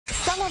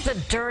Some of the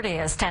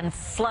dirtiest and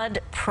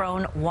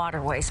flood-prone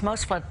waterways,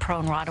 most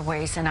flood-prone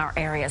waterways in our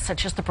area,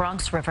 such as the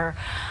Bronx River,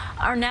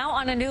 are now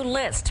on a new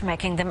list,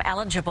 making them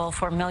eligible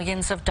for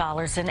millions of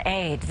dollars in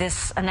aid.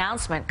 This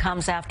announcement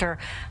comes after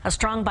a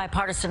strong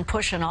bipartisan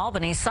push in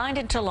Albany signed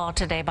into law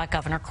today by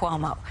Governor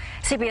Cuomo.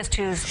 CBS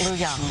 2's Lou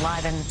Young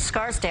live in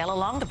Scarsdale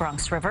along the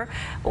Bronx River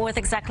with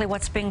exactly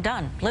what's being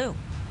done. Lou.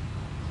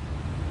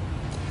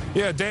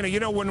 Yeah, Dana, you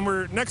know, when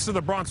we're next to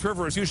the Bronx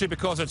River, it's usually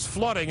because it's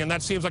flooding, and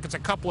that seems like it's a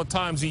couple of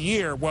times a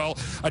year. Well,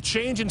 a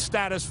change in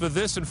status for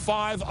this and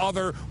 5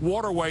 other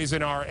waterways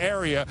in our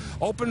area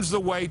opens the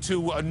way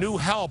to a new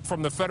help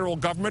from the federal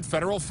government,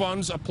 federal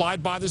funds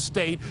applied by the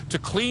state to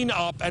clean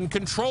up and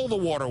control the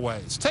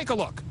waterways. Take a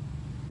look.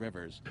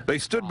 They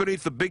stood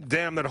beneath the big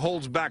dam that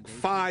holds back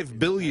 5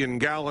 billion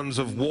gallons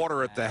of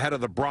water at the head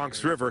of the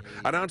Bronx River,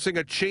 announcing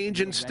a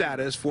change in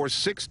status for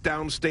 6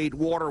 downstate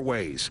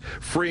waterways,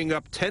 freeing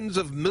up tens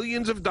of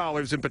millions of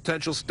dollars in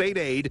potential state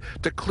aid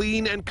to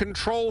clean and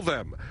control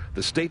them.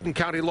 The state and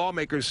county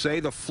lawmakers say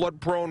the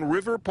flood-prone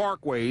river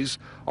parkways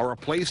are a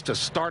place to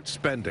start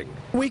spending.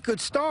 We could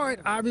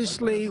start,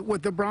 obviously,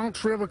 with the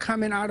Bronx River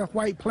coming out of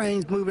White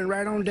Plains, moving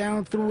right on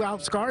down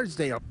throughout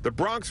Scarsdale. The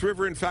Bronx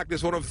River, in fact,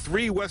 is one of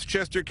 3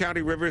 Westchester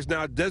County rivers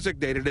now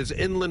designated as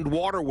inland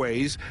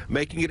waterways,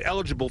 making it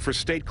eligible for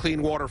state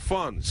clean water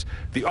funds.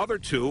 The other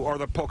 2 are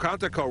the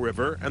Pocantico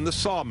River and the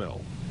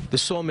Sawmill. The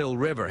Sawmill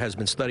River has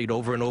been studied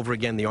over and over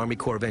again. The Army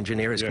Corps of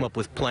Engineers has come up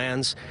with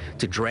plans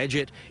to dredge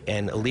it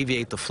and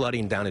alleviate the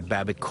flooding down at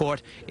Babbitt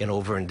Court and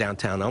over in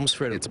downtown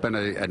Elmsford. It's been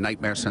a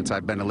nightmare since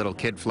I've been a little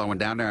kid flowing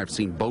down there. I've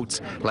seen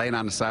boats laying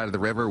on the side of the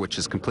river, which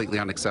is completely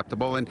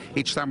unacceptable. And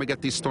each time we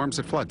get these storms,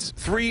 it floods.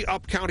 3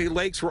 up-county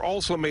lakes were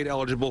also made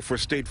eligible for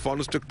state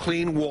funds to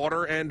clean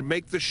water and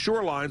make the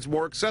shorelines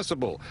more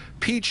accessible.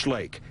 Peach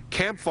Lake,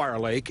 Campfire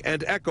Lake,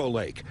 and Echo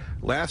Lake.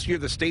 Last year,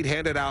 the state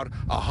handed out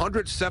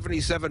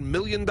 $177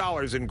 million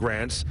in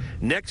grants.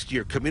 Next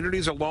year,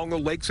 communities along the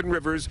lakes and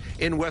rivers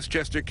in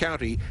Westchester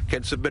County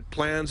can submit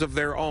plans of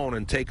their own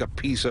and take a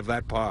piece of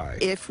that pie.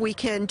 If we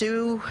can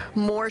do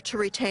more to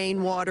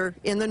retain water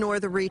in the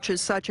northern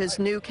reaches, such as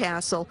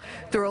Newcastle,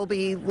 there will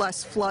be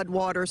less flood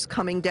waters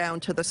coming down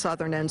to the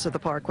southern ends of the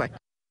parkway.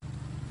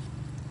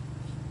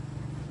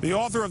 The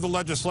author of the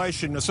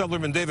legislation,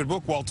 Assemblyman David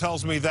Buchwald,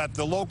 tells me that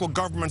the local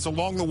governments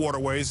along the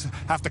waterways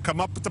have to come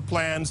up with the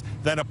plans,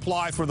 then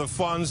apply for the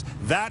funds.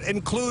 That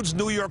includes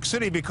New York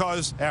City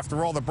because,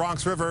 after all, the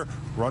Bronx River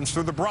runs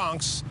through the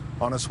Bronx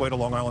on its way to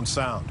Long Island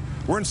Sound.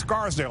 We're in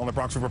Scarsdale on the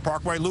Bronx River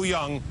Parkway. Lou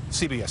Young,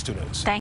 CBS 2 News.